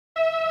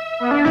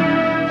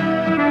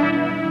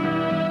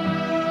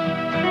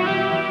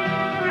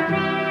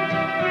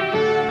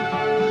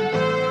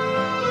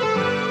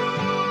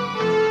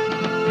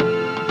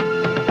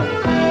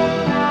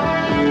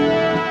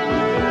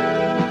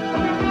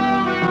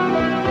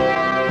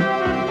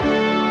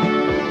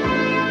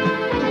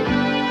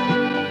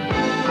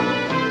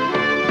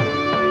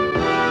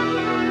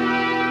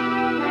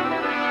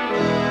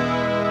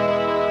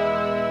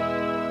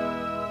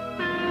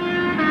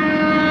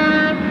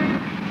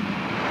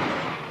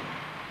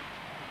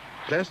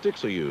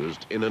Plastics are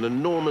used in an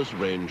enormous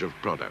range of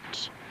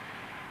products.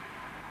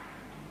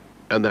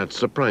 And that's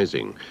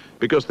surprising,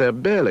 because they're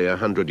barely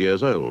 100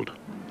 years old,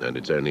 and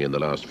it's only in the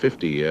last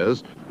 50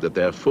 years that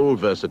their full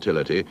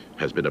versatility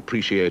has been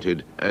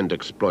appreciated and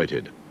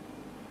exploited.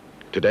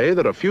 Today,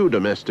 there are few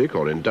domestic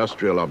or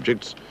industrial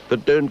objects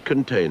that don't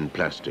contain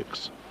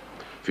plastics.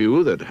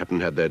 Few that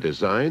haven't had their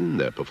design,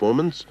 their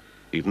performance,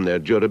 even their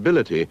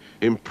durability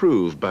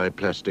improved by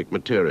plastic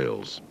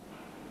materials.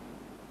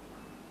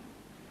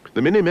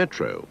 The Mini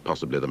Metro,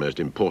 possibly the most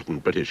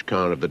important British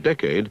car of the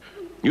decade,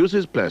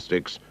 uses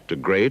plastics to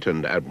great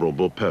and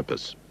admirable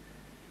purpose.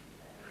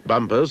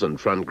 Bumpers and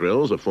front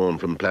grills are formed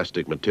from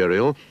plastic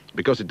material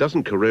because it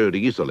doesn't corrode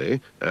easily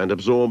and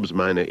absorbs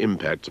minor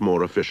impacts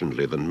more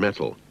efficiently than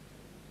metal.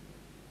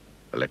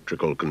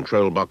 Electrical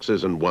control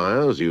boxes and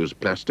wires use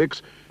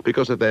plastics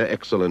because of their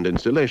excellent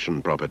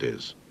insulation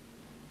properties.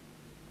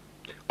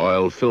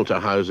 Oil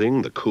filter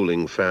housing, the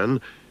cooling fan,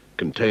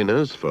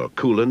 containers for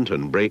coolant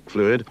and brake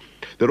fluid,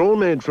 they're all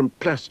made from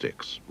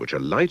plastics, which are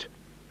light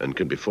and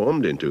can be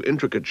formed into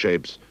intricate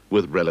shapes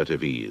with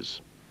relative ease.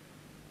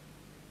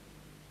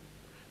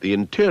 The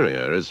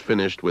interior is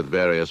finished with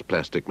various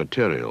plastic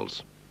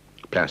materials.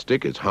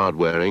 Plastic is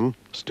hard-wearing,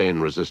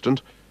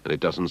 stain-resistant, and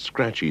it doesn't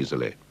scratch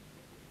easily.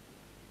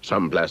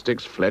 Some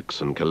plastics flex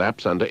and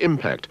collapse under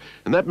impact,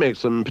 and that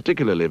makes them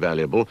particularly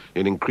valuable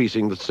in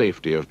increasing the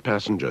safety of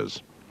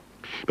passengers.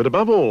 But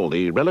above all,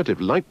 the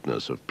relative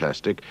lightness of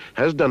plastic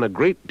has done a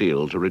great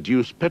deal to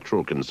reduce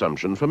petrol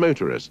consumption for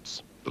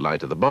motorists. The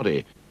lighter the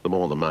body, the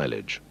more the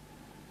mileage.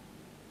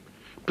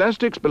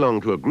 Plastics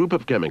belong to a group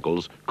of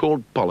chemicals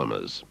called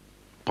polymers.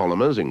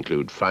 Polymers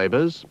include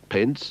fibers,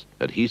 paints,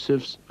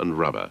 adhesives, and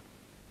rubber.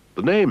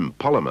 The name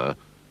polymer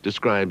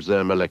describes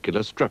their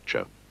molecular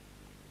structure.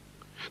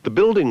 The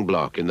building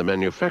block in the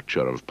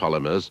manufacture of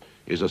polymers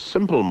is a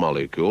simple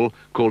molecule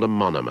called a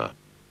monomer.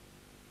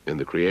 In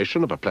the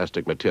creation of a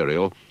plastic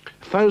material,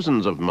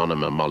 thousands of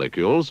monomer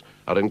molecules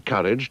are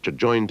encouraged to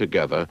join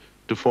together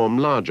to form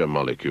larger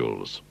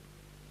molecules.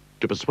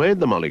 To persuade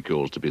the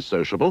molecules to be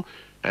sociable,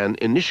 an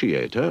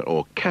initiator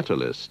or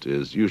catalyst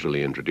is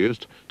usually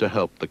introduced to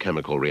help the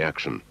chemical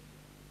reaction.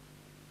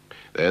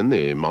 Then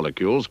the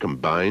molecules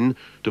combine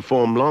to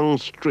form long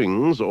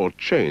strings or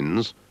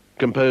chains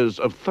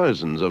composed of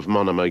thousands of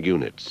monomer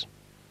units.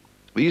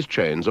 These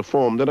chains are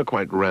formed in a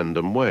quite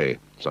random way,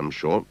 some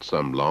short,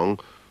 some long,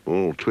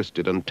 all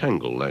twisted and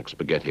tangled like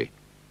spaghetti.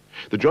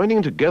 The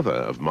joining together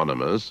of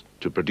monomers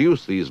to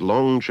produce these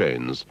long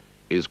chains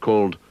is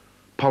called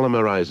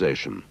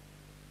polymerization.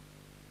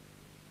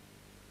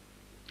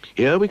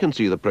 Here we can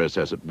see the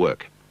process at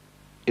work.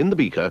 In the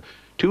beaker,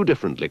 two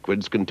different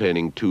liquids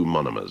containing two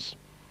monomers.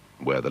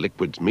 Where the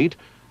liquids meet,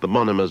 the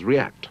monomers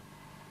react.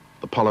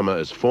 The polymer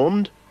is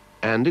formed,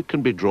 and it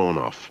can be drawn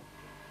off.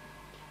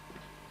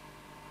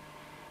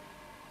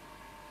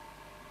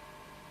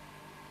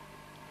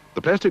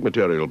 The plastic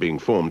material being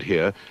formed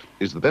here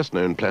is the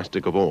best-known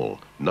plastic of all,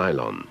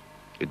 nylon.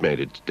 It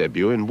made its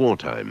debut in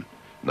wartime.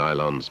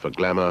 Nylons for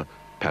glamour,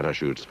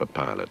 parachutes for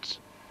pilots.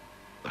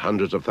 The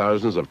hundreds of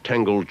thousands of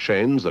tangled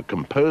chains that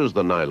compose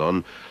the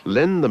nylon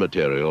lend the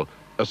material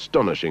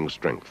astonishing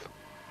strength.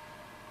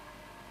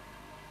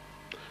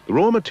 The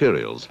raw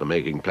materials for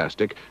making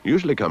plastic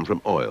usually come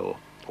from oil,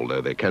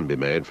 although they can be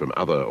made from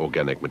other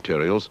organic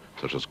materials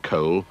such as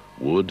coal,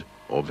 wood,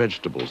 or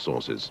vegetable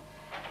sources.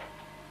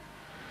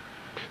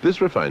 This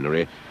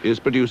refinery is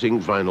producing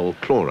vinyl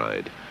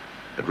chloride.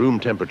 At room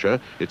temperature,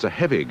 it's a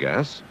heavy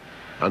gas.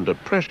 Under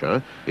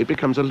pressure, it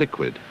becomes a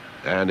liquid,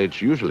 and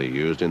it's usually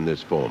used in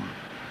this form.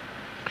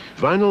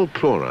 Vinyl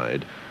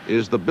chloride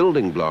is the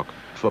building block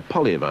for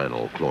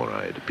polyvinyl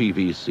chloride,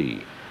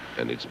 PVC,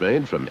 and it's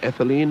made from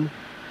ethylene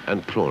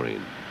and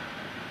chlorine.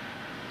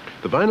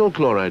 The vinyl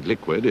chloride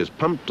liquid is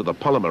pumped to the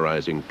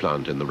polymerizing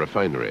plant in the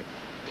refinery.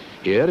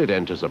 Here it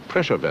enters a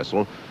pressure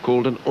vessel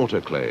called an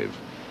autoclave.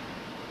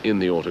 In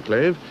the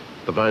autoclave,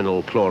 the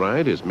vinyl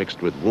chloride is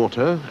mixed with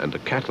water and a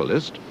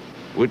catalyst,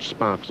 which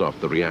sparks off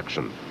the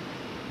reaction.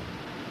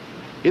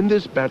 In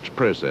this batch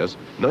process,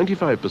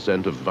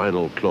 95% of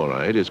vinyl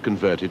chloride is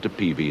converted to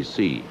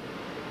PVC.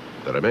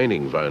 The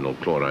remaining vinyl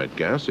chloride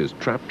gas is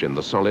trapped in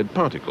the solid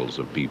particles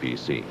of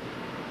PVC.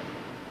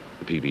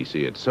 The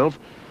PVC itself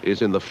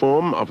is in the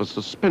form of a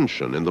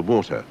suspension in the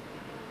water.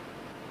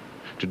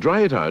 To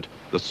dry it out,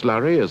 the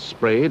slurry is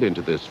sprayed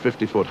into this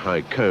 50-foot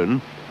high cone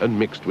and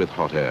mixed with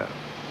hot air.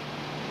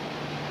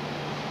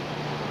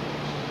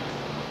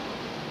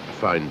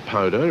 Fine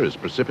powder is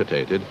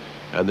precipitated,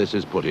 and this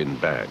is put in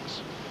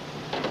bags.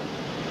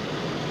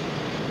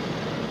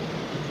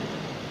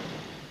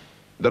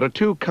 There are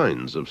two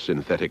kinds of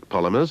synthetic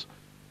polymers: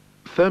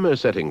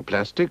 thermosetting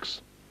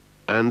plastics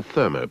and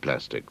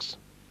thermoplastics.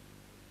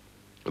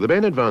 The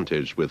main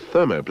advantage with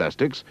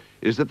thermoplastics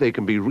is that they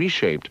can be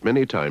reshaped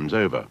many times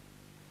over.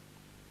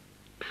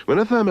 When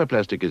a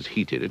thermoplastic is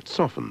heated, it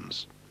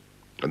softens,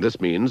 and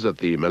this means that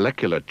the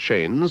molecular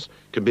chains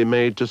can be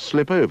made to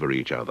slip over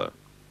each other.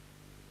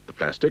 The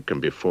plastic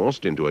can be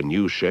forced into a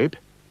new shape,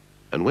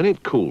 and when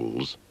it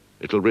cools,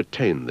 it'll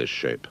retain this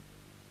shape.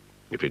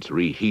 If it's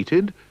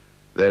reheated,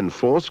 then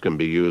force can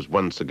be used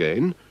once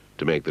again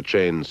to make the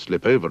chains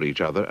slip over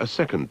each other a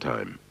second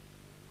time.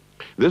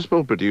 This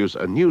will produce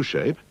a new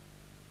shape,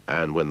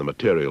 and when the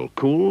material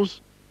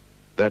cools,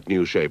 that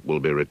new shape will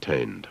be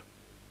retained.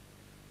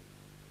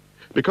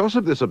 Because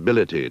of this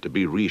ability to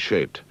be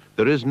reshaped,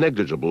 there is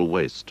negligible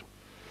waste.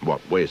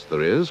 What waste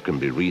there is can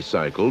be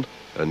recycled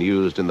and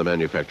used in the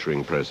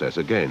manufacturing process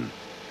again.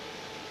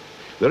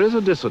 There is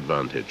a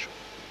disadvantage.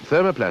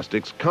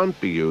 Thermoplastics can't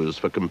be used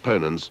for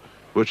components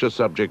which are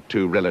subject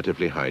to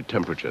relatively high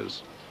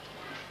temperatures.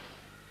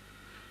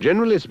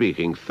 Generally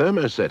speaking,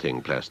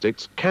 thermosetting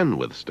plastics can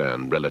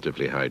withstand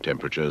relatively high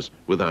temperatures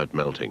without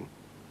melting.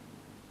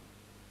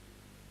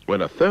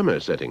 When a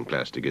thermosetting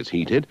plastic is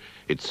heated,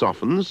 it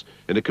softens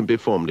and it can be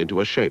formed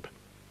into a shape.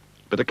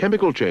 But a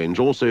chemical change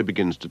also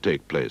begins to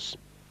take place.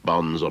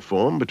 Bonds are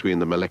formed between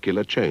the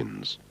molecular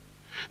chains.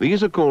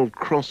 These are called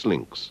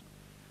cross-links,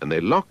 and they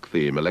lock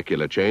the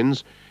molecular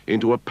chains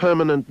into a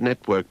permanent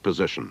network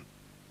position.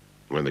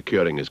 When the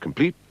curing is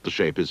complete, the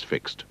shape is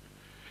fixed.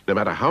 No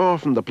matter how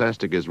often the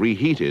plastic is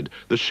reheated,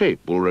 the shape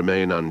will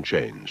remain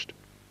unchanged.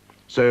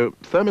 So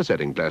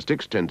thermosetting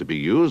plastics tend to be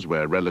used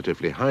where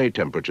relatively high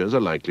temperatures are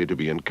likely to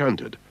be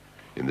encountered,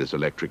 in this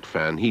electric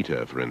fan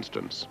heater, for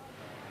instance.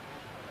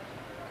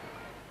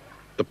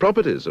 The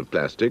properties of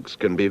plastics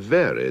can be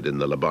varied in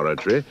the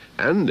laboratory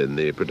and in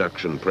the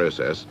production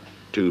process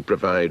to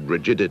provide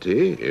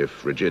rigidity,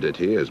 if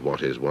rigidity is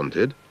what is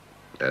wanted,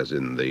 as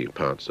in the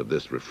parts of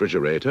this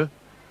refrigerator,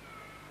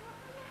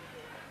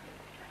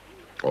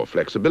 or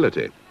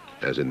flexibility,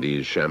 as in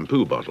these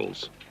shampoo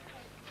bottles.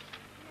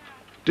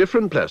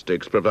 Different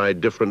plastics provide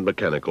different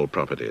mechanical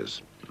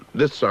properties.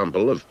 This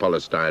sample of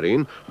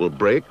polystyrene will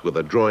break with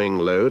a drawing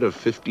load of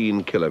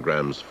 15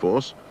 kilograms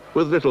force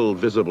with little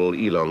visible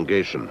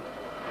elongation.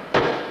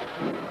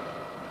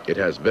 It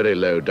has very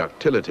low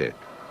ductility.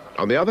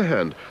 On the other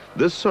hand,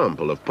 this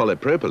sample of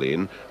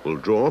polypropylene will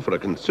draw for a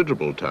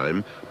considerable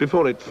time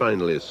before it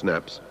finally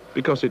snaps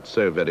because it's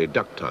so very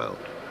ductile.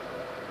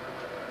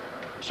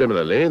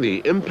 Similarly,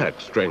 the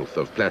impact strength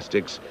of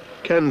plastics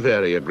can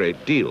vary a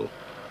great deal.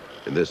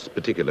 In this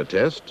particular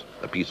test,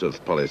 a piece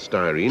of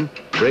polystyrene,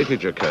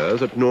 breakage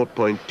occurs at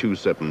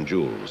 0.27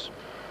 joules.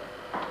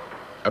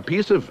 A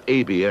piece of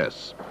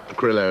ABS,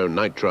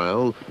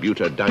 acrylonitrile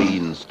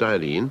butadiene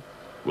styrene,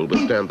 will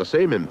withstand the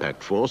same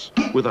impact force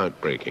without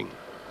breaking.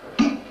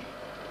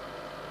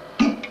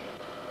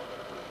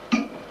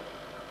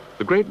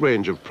 The great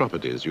range of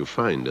properties you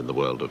find in the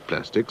world of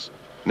plastics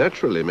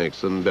naturally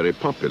makes them very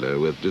popular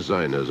with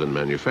designers and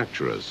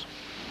manufacturers.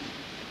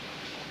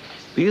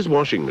 These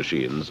washing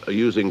machines are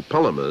using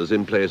polymers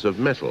in place of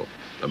metal,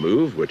 a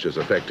move which has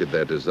affected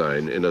their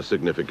design in a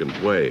significant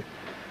way.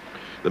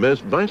 The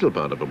most vital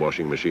part of a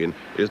washing machine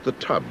is the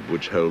tub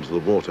which holds the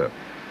water,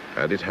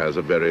 and it has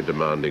a very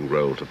demanding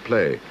role to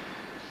play.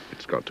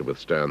 It's got to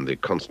withstand the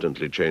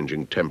constantly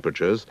changing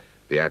temperatures,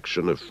 the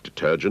action of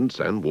detergents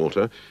and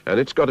water, and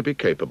it's got to be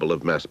capable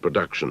of mass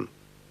production.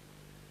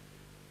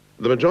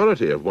 The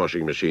majority of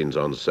washing machines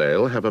on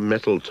sale have a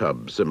metal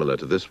tub similar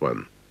to this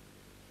one.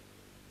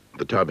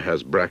 The tub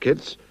has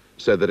brackets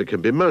so that it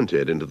can be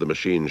mounted into the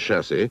machine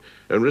chassis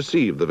and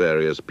receive the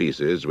various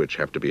pieces which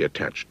have to be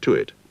attached to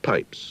it,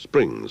 pipes,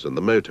 springs, and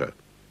the motor.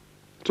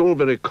 It's all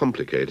very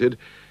complicated,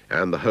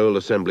 and the whole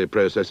assembly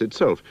process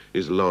itself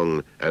is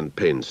long and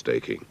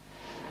painstaking.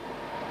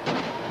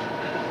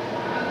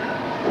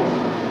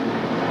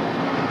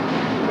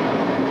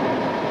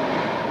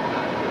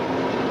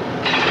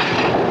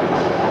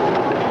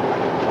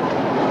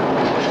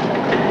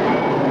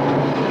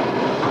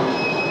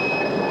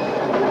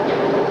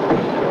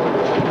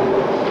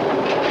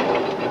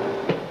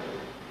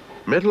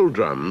 Metal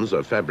drums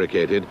are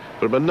fabricated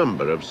from a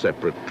number of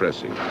separate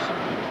pressings.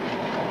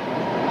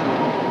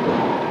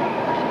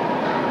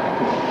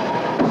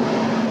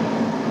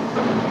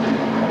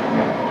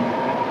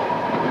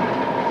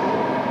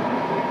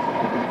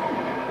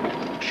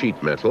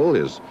 Sheet metal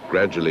is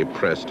gradually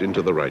pressed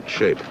into the right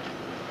shape.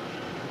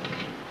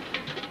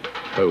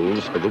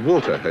 Holes for the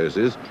water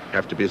hoses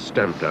have to be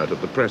stamped out of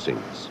the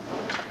pressings.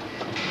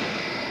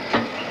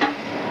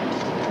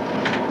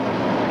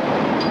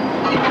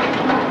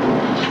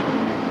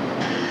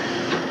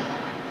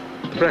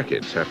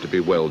 Brackets have to be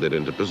welded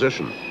into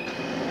position.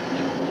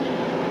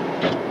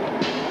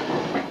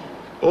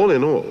 All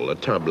in all, a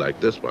tub like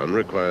this one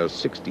requires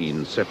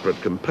 16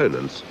 separate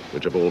components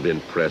which have all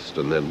been pressed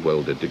and then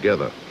welded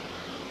together.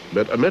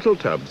 But a metal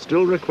tub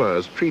still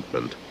requires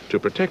treatment to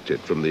protect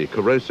it from the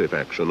corrosive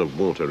action of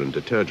water and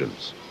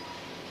detergents.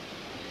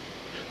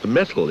 The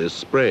metal is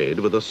sprayed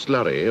with a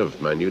slurry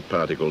of minute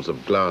particles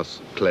of glass,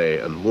 clay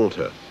and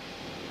water.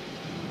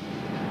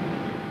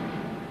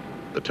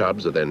 The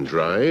tubs are then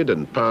dried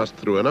and passed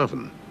through an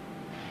oven.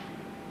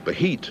 The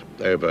heat,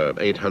 over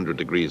 800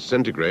 degrees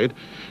centigrade,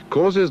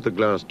 causes the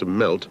glass to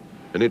melt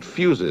and it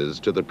fuses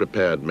to the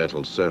prepared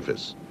metal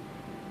surface.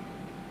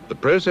 The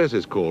process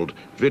is called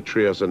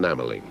vitreous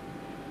enameling,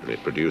 and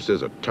it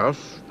produces a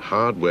tough,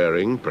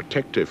 hard-wearing,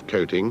 protective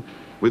coating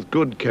with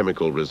good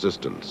chemical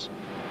resistance.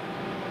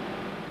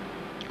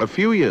 A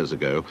few years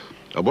ago,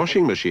 a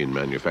washing machine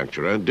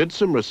manufacturer did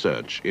some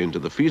research into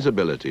the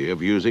feasibility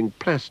of using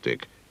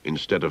plastic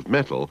instead of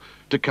metal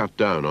to cut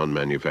down on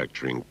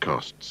manufacturing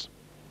costs.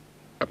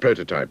 A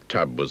prototype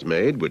tub was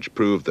made which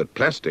proved that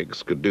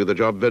plastics could do the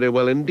job very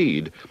well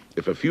indeed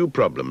if a few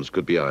problems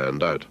could be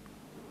ironed out.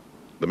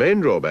 The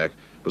main drawback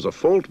was a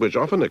fault which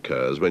often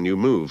occurs when you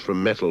move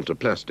from metal to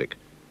plastic.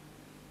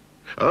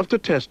 After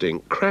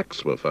testing,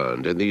 cracks were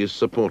found in these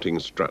supporting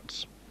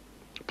struts.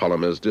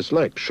 Polymers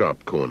dislike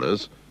sharp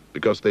corners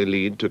because they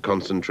lead to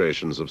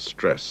concentrations of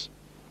stress.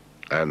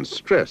 And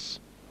stress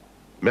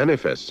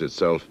manifests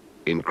itself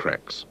in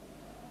cracks.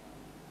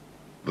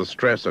 The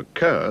stress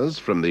occurs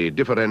from the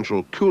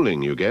differential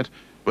cooling you get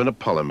when a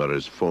polymer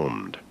is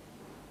formed.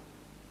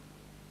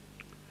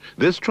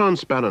 This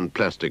transparent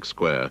plastic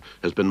square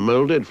has been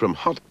molded from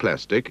hot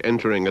plastic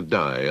entering a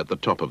die at the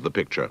top of the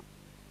picture.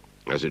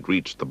 As it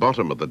reached the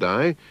bottom of the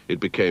die, it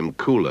became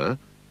cooler,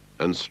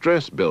 and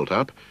stress built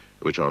up,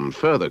 which on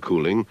further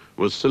cooling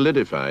was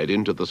solidified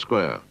into the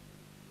square.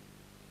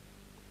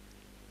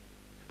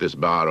 This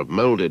bar of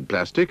molded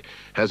plastic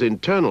has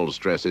internal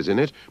stresses in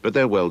it, but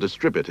they're well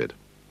distributed.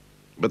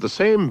 But the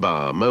same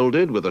bar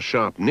molded with a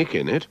sharp nick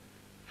in it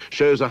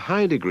shows a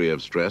high degree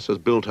of stress has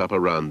built up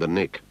around the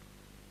nick.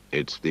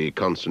 It's the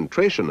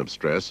concentration of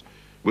stress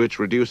which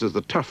reduces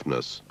the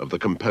toughness of the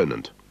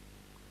component.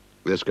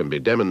 This can be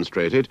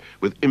demonstrated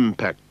with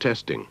impact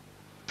testing.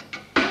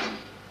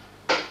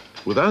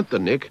 Without the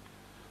nick,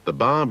 the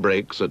bar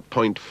breaks at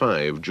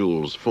 0.5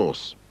 joules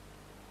force.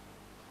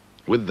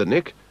 With the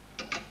nick,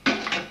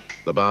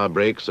 the bar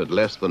breaks at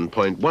less than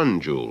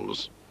 0.1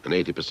 joules, an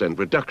 80%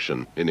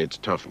 reduction in its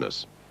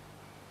toughness.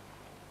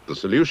 The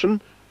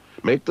solution?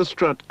 Make the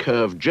strut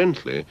curve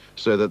gently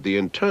so that the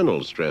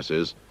internal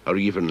stresses are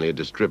evenly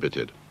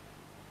distributed.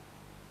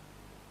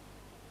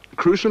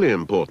 Crucially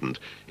important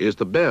is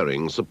the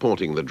bearing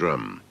supporting the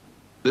drum.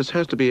 This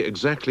has to be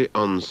exactly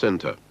on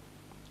center.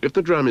 If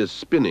the drum is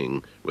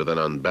spinning with an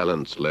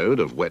unbalanced load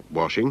of wet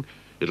washing,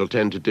 it'll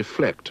tend to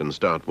deflect and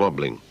start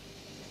wobbling.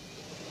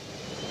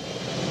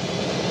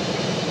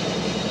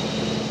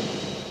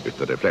 If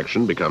the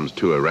deflection becomes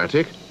too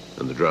erratic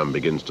and the drum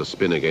begins to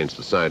spin against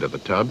the side of the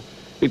tub,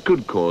 it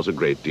could cause a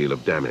great deal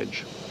of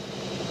damage.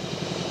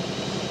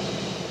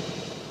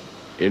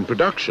 In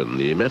production,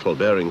 the metal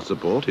bearing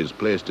support is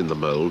placed in the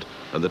mold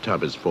and the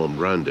tub is formed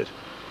round it.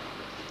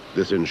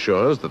 This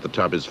ensures that the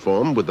tub is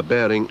formed with the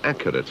bearing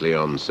accurately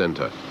on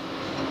center.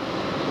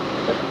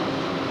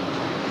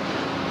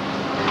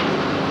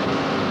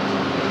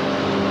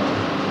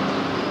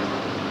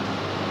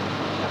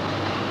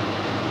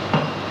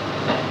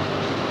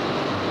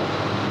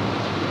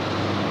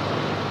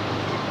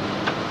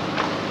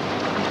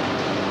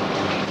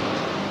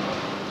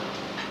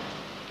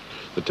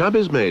 The tub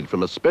is made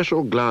from a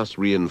special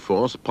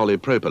glass-reinforced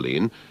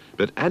polypropylene,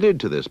 but added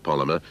to this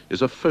polymer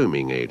is a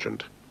foaming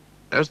agent.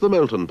 As the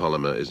molten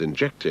polymer is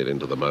injected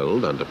into the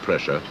mold under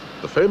pressure,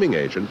 the foaming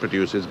agent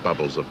produces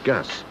bubbles of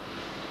gas.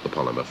 The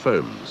polymer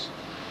foams.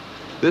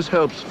 This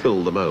helps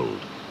fill the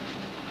mold.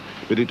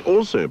 But it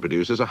also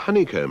produces a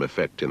honeycomb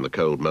effect in the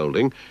cold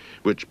molding,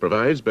 which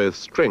provides both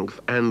strength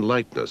and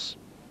lightness.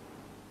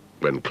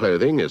 When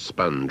clothing is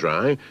spun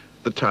dry,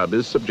 the tub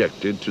is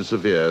subjected to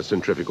severe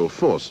centrifugal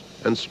force,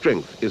 and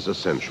strength is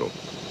essential.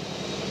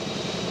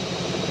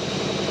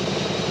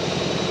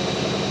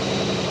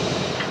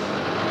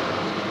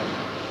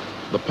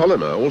 The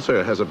polymer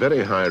also has a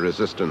very high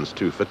resistance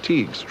to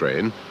fatigue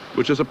strain,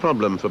 which is a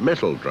problem for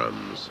metal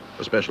drums,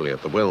 especially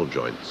at the weld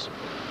joints.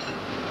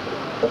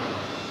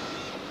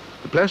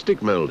 The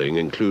plastic molding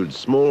includes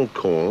small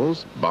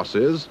cores,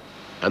 bosses,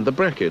 and the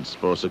brackets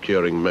for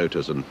securing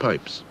motors and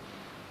pipes.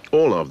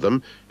 All of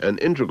them an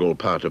integral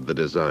part of the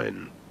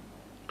design.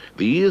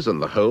 These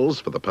and the holes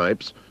for the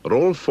pipes are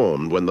all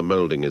formed when the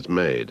molding is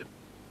made.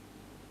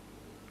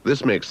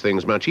 This makes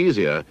things much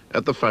easier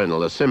at the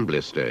final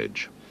assembly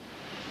stage.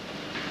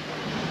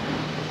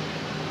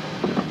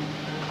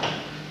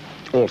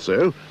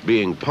 Also,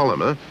 being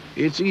polymer,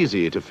 it's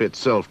easy to fit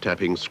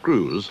self-tapping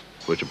screws,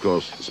 which of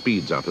course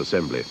speeds up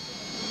assembly.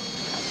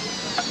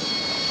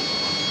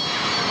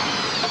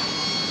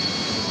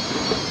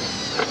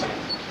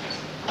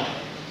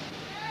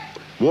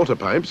 Water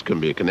pipes can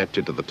be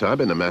connected to the tub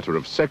in a matter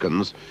of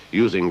seconds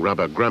using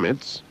rubber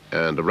grommets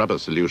and a rubber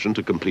solution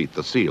to complete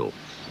the seal.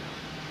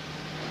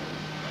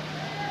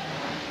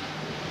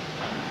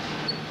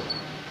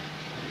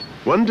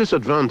 One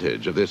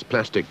disadvantage of this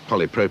plastic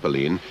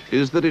polypropylene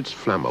is that it's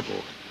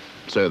flammable.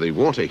 So the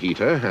water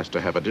heater has to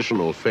have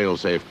additional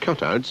fail-safe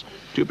cutouts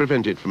to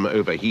prevent it from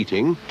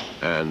overheating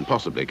and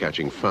possibly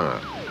catching fire.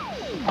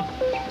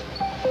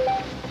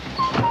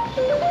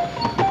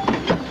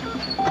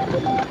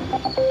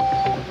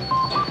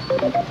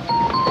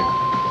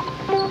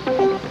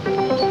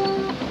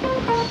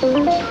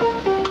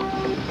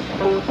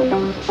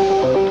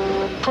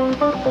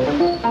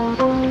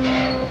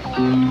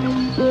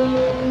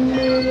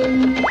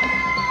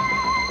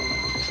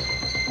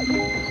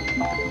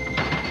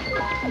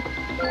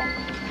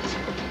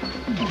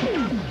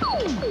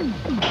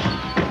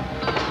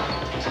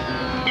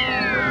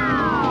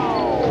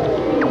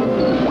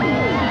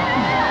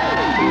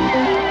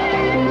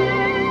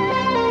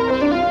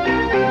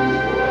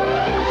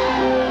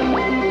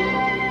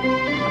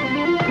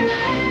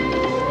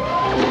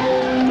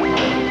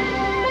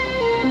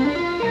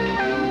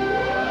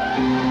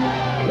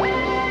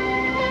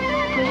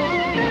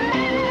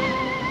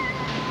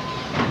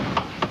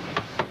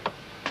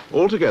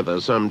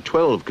 Altogether, some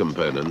 12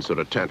 components are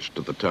attached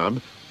to the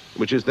tub,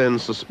 which is then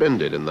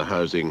suspended in the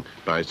housing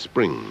by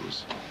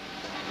springs.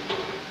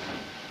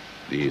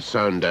 The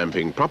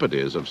sound-damping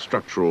properties of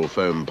structural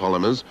foam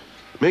polymers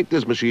make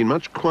this machine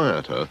much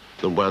quieter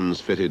than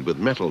ones fitted with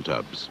metal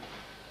tubs.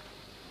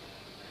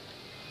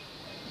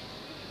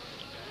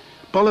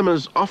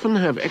 Polymers often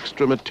have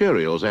extra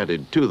materials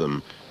added to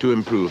them to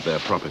improve their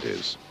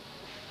properties.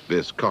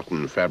 This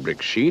cotton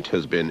fabric sheet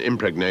has been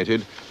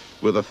impregnated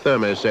with a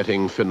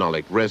thermosetting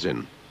phenolic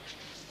resin.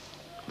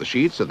 The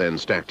sheets are then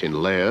stacked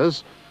in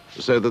layers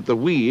so that the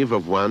weave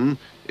of one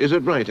is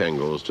at right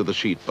angles to the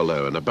sheet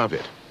below and above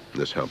it.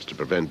 This helps to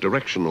prevent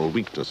directional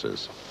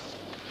weaknesses.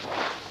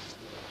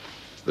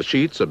 The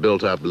sheets are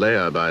built up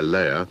layer by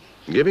layer,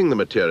 giving the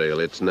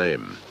material its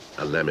name,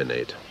 a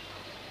laminate.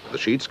 The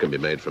sheets can be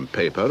made from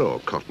paper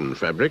or cotton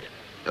fabric,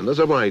 and there's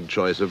a wide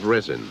choice of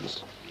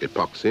resins: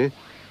 epoxy,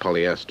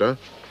 polyester,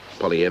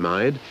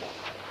 polyamide,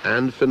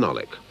 and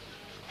phenolic.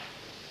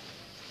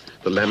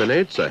 The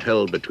laminates are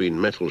held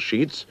between metal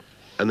sheets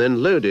and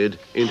then loaded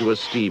into a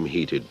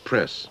steam-heated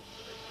press.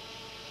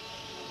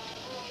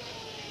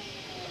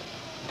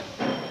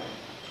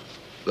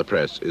 The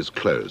press is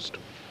closed.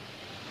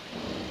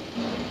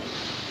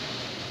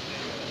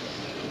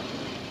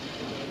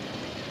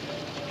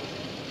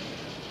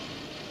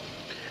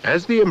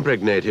 As the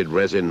impregnated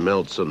resin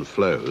melts and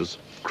flows,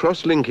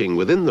 cross-linking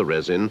within the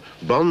resin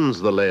bonds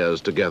the layers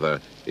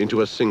together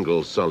into a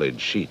single solid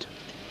sheet.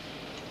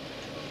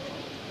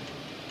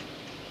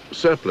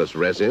 Surplus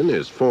resin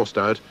is forced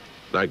out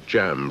like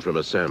jam from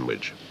a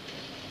sandwich.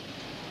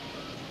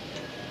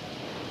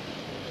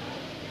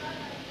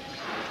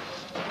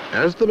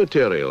 As the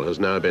material has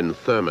now been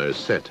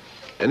thermoset,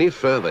 any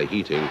further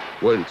heating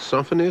won't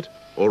soften it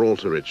or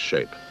alter its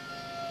shape.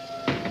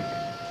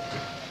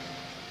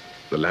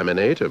 The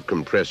laminate of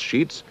compressed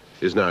sheets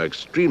is now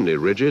extremely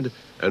rigid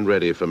and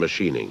ready for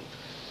machining.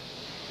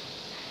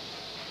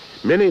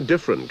 Many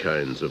different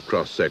kinds of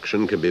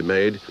cross-section can be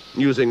made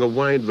using a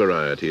wide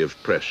variety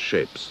of press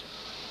shapes.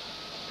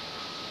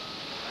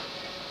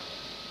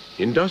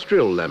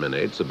 Industrial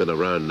laminates have been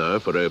around now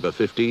for over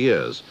 50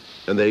 years,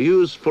 and they're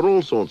used for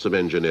all sorts of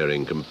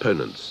engineering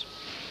components.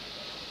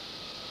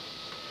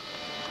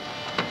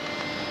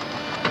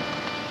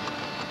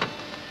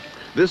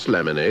 This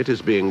laminate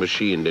is being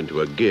machined into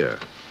a gear.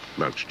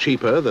 Much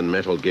cheaper than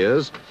metal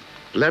gears,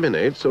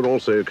 laminates are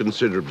also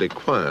considerably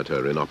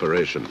quieter in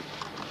operation.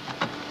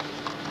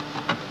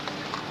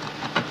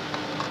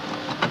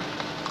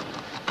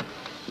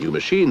 You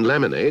machine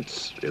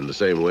laminates in the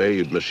same way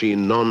you'd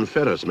machine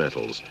non-ferrous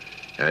metals,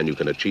 and you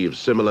can achieve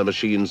similar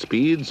machine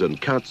speeds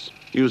and cuts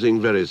using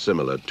very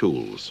similar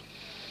tools.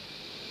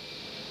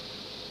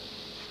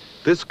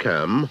 This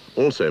cam,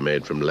 also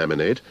made from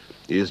laminate,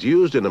 is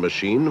used in a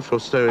machine for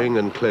sewing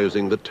and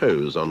closing the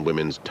toes on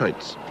women's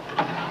tights.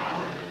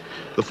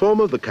 The form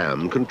of the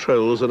cam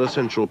controls an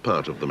essential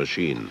part of the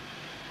machine.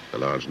 A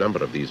large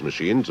number of these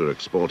machines are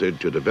exported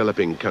to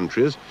developing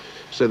countries,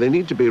 so they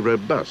need to be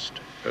robust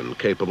and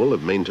capable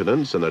of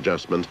maintenance and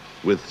adjustment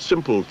with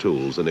simple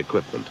tools and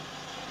equipment.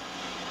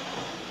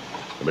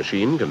 A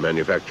machine can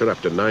manufacture up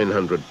to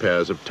 900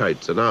 pairs of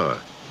tights an hour.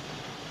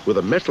 With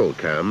a metal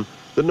cam,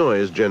 the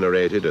noise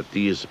generated at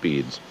these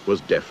speeds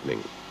was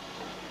deafening.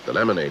 The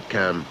laminate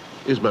cam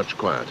is much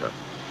quieter.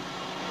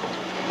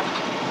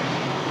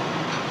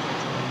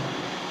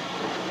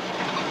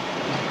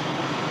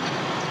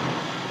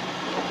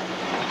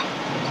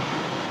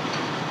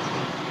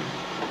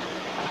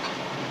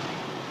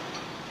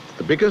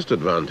 The biggest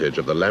advantage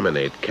of the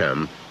laminate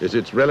cam is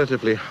its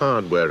relatively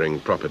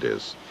hard-wearing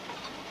properties.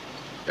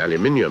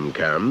 Aluminium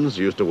cams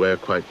used to wear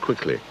quite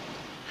quickly,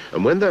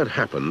 and when that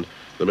happened,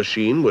 the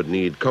machine would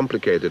need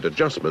complicated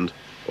adjustment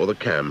or the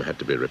cam had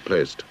to be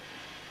replaced.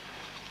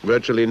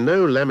 Virtually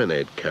no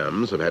laminate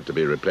cams have had to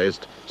be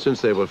replaced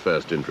since they were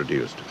first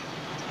introduced.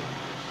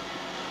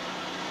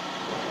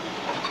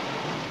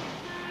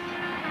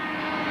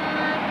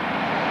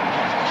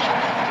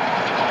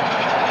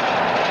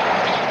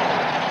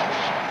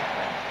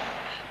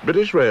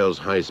 British Rail's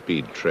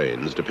high-speed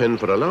trains depend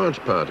for a large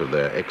part of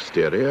their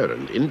exterior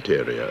and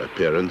interior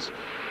appearance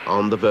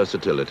on the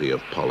versatility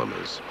of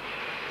polymers.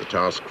 The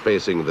task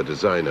facing the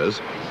designers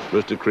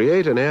was to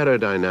create an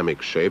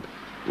aerodynamic shape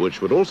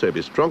which would also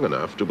be strong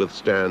enough to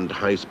withstand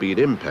high-speed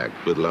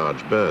impact with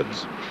large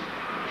birds.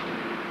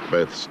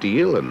 Both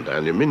steel and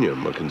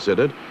aluminium were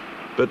considered,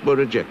 but were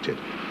rejected.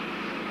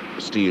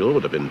 Steel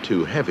would have been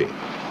too heavy.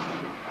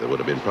 There would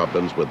have been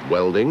problems with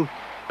welding,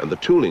 and the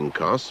tooling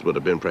costs would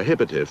have been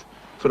prohibitive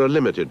for a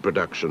limited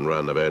production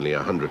run of only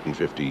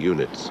 150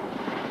 units.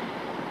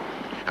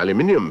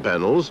 Aluminium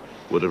panels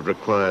would have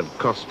required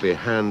costly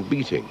hand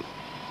beating,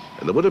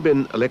 and there would have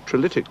been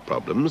electrolytic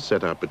problems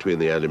set up between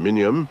the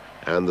aluminium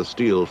and the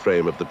steel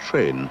frame of the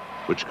train,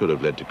 which could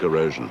have led to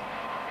corrosion.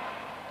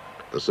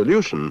 The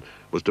solution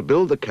was to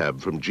build the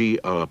cab from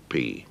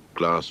GRP,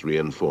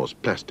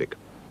 glass-reinforced plastic.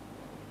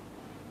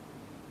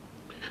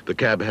 The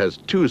cab has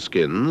two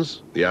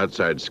skins. The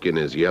outside skin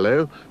is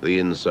yellow, the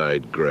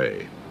inside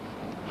grey.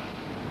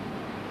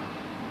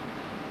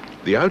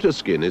 The outer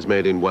skin is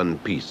made in one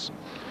piece.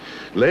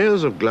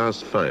 Layers of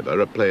glass fibre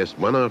are placed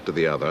one after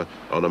the other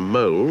on a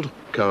mould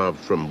carved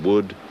from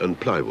wood and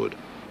plywood.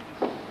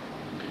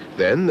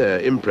 Then they're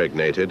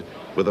impregnated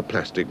with a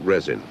plastic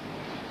resin.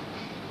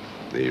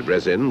 The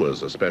resin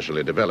was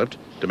especially developed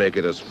to make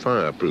it as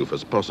fireproof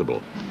as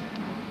possible.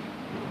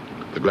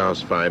 The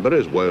glass fibre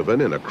is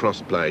woven in a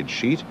cross-plied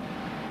sheet,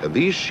 and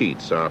these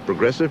sheets are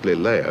progressively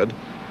layered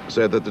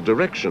so that the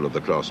direction of the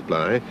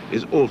cross-ply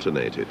is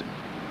alternated,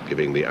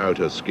 giving the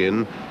outer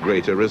skin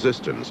greater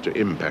resistance to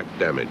impact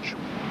damage.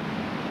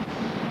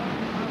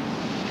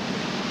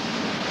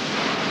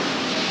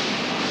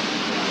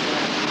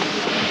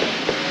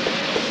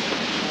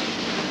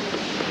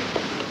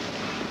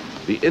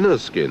 The inner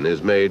skin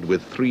is made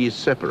with 3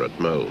 separate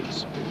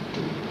molds.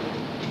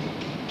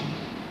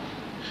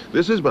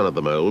 This is one of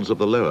the molds of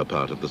the lower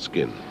part of the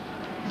skin.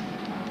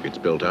 It's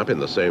built up in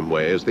the same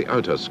way as the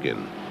outer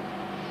skin.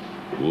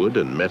 Wood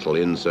and metal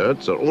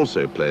inserts are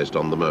also placed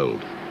on the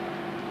mold.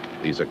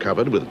 These are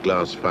covered with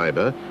glass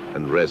fibre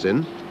and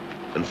resin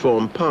and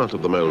form part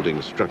of the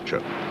moulding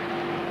structure.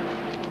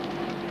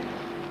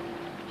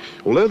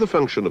 Although the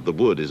function of the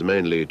wood is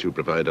mainly to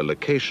provide a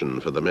location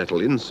for the metal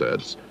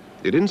inserts,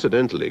 it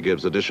incidentally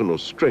gives additional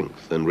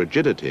strength and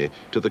rigidity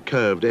to the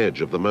curved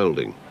edge of the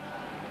moulding.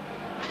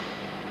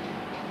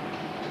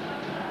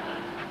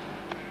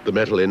 The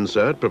metal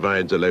insert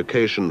provides a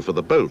location for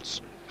the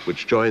bolts,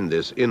 which join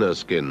this inner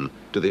skin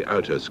to the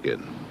outer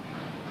skin.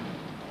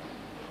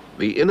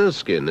 The inner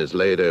skin is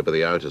laid over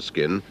the outer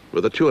skin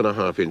with a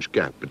 2.5-inch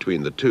gap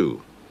between the two.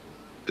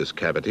 This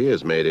cavity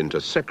is made into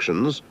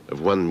sections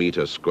of 1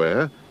 meter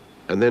square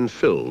and then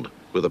filled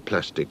with a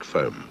plastic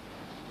foam.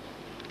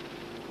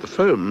 The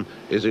foam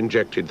is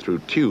injected through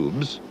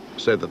tubes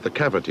so that the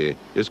cavity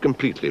is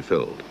completely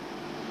filled.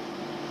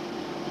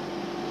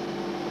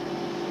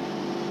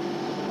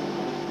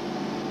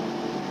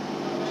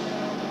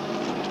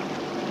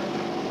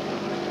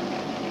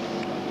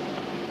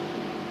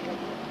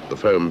 The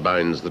foam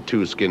binds the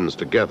two skins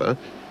together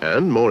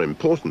and, more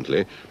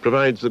importantly,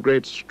 provides the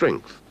great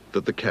strength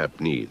that the cab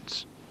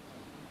needs.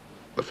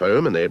 The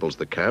foam enables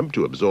the cab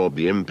to absorb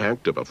the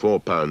impact of a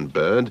 4-pound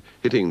bird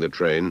hitting the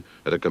train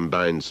at a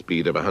combined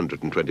speed of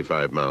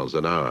 125 miles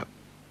an hour.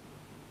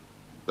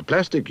 The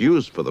plastic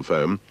used for the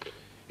foam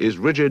is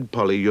rigid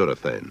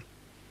polyurethane,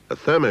 a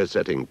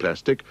thermosetting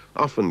plastic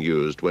often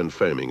used when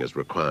foaming is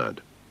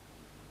required.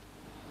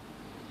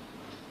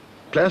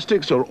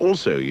 Plastics are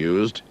also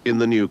used in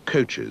the new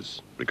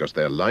coaches because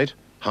they're light,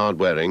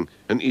 hard-wearing,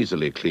 and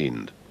easily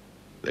cleaned.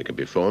 They can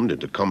be formed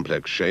into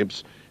complex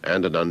shapes,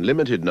 and an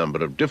unlimited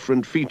number of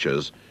different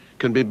features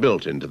can be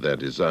built into their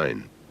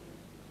design.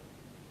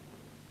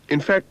 In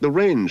fact, the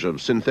range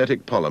of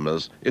synthetic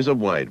polymers is a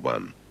wide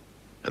one,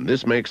 and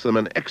this makes them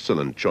an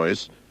excellent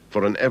choice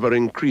for an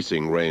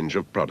ever-increasing range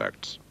of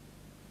products.